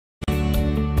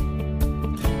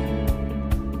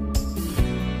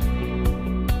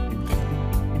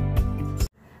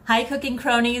Hi cooking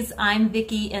cronies, I'm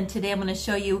Vicki and today I'm going to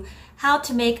show you how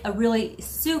to make a really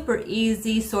super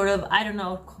easy sort of, I don't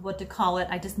know what to call it,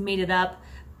 I just made it up.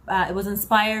 It was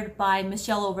inspired by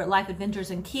Michelle over at Life Adventures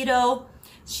in Keto.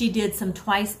 She did some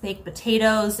twice baked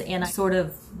potatoes and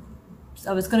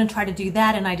I was going to try to do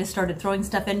that and I just started throwing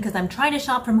stuff in because I'm trying to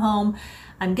shop from home.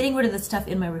 I'm getting rid of the stuff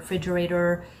in my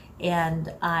refrigerator and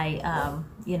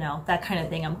you know, that kind of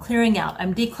thing. I'm clearing out.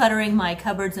 I'm decluttering my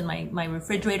cupboards and my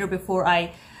refrigerator before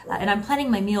and I'm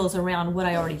planning my meals around what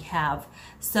I already have.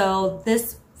 So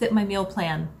this fit my meal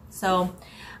plan. So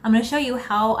I'm going to show you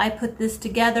how I put this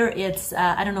together. It's,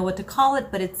 I don't know what to call it,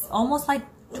 but it's almost like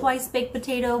twice baked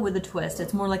potato with a twist.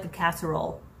 It's more like a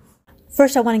casserole.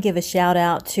 First, I want to give a shout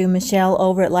out to Michelle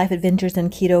over at Life Adventures in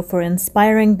Keto for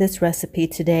inspiring this recipe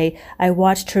today. I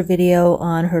watched her video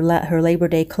on her Labor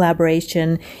Day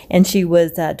collaboration, and she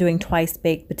was doing twice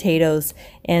baked potatoes,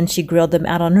 and she grilled them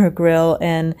out on her grill,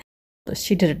 and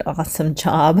she did an awesome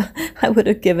job. I would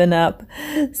have given up.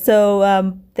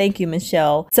 So thank you,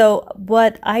 Michelle. So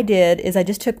what I did is I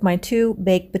just took my 2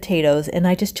 baked potatoes and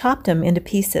I just chopped them into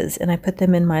pieces and I put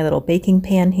them in my little baking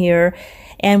pan here.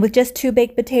 And with just 2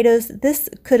 baked potatoes, this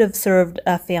could have served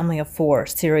a family of 4,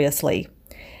 seriously.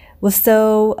 Was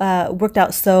so, worked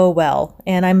out so well.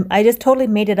 And I just totally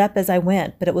made it up as I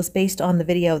went, but it was based on the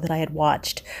video that I had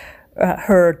watched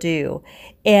her do.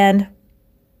 And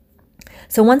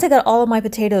so once I got all of my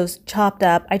potatoes chopped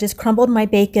up, I just crumbled my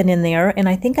bacon in there, and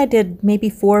I think I did maybe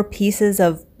 4 pieces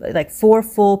of, like 4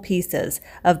 full pieces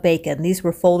of bacon. These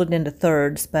were folded into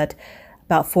thirds, but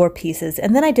about 4 pieces.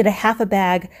 And then I did a half a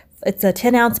bag. It's a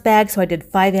 10-ounce bag, so I did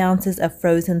 5 ounces of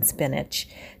frozen spinach.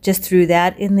 Just threw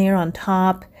that in there on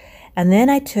top. And then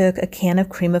I took a can of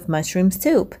cream of mushroom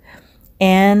soup.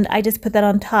 And I just put that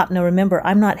on top. Now remember,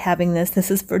 I'm not having this.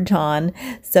 This is for John.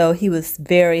 So he was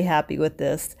very happy with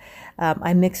this.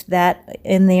 I mixed that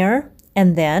in there.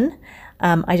 And then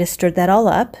I just stirred that all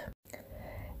up.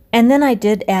 And then I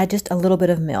did add just a little bit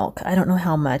of milk. I don't know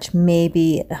how much.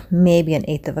 Maybe an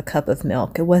 1/8 of a cup of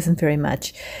milk. It wasn't very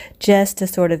much. Just to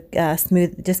sort of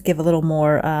smooth, just give a little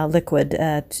more liquid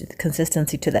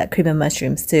consistency to that cream of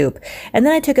mushroom soup. And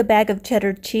then I took a bag of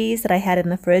cheddar cheese that I had in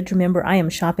the fridge. Remember, I am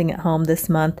shopping at home this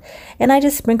month. And I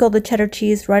just sprinkled the cheddar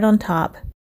cheese right on top.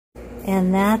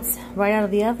 And that's right out of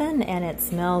the oven, and it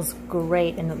smells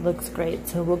great and it looks great.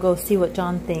 So we'll go see what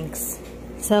John thinks.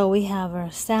 So we have our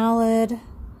salad,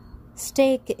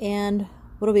 steak, and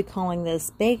what are we calling this?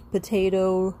 Baked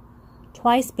potato,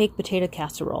 twice baked potato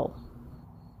casserole.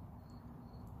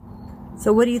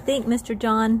 So what do you think, Mr.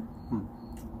 John?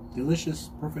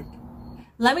 Delicious, perfect.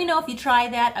 Let me know if you try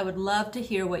that. I would love to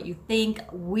hear what you think.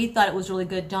 We thought it was really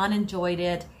good. John enjoyed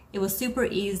it. It was super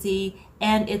easy,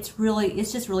 and it's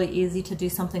just really easy to do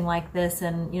something like this,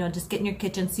 and you know, just get in your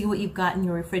kitchen, see what you've got in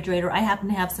your refrigerator. I happen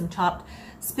to have some chopped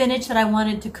spinach that I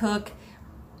wanted to cook.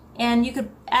 And you could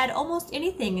add almost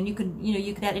anything, and you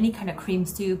could add any kind of cream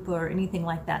soup or anything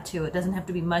like that too. It doesn't have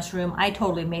to be mushroom. I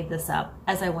totally made this up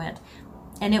as I went,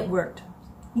 and it worked.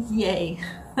 Yay.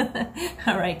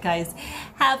 All right, guys,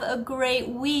 have a great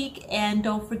week, and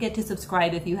don't forget to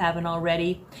subscribe if you haven't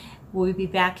already. We'll be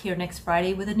back here next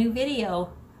Friday with a new video.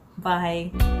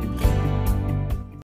 Bye.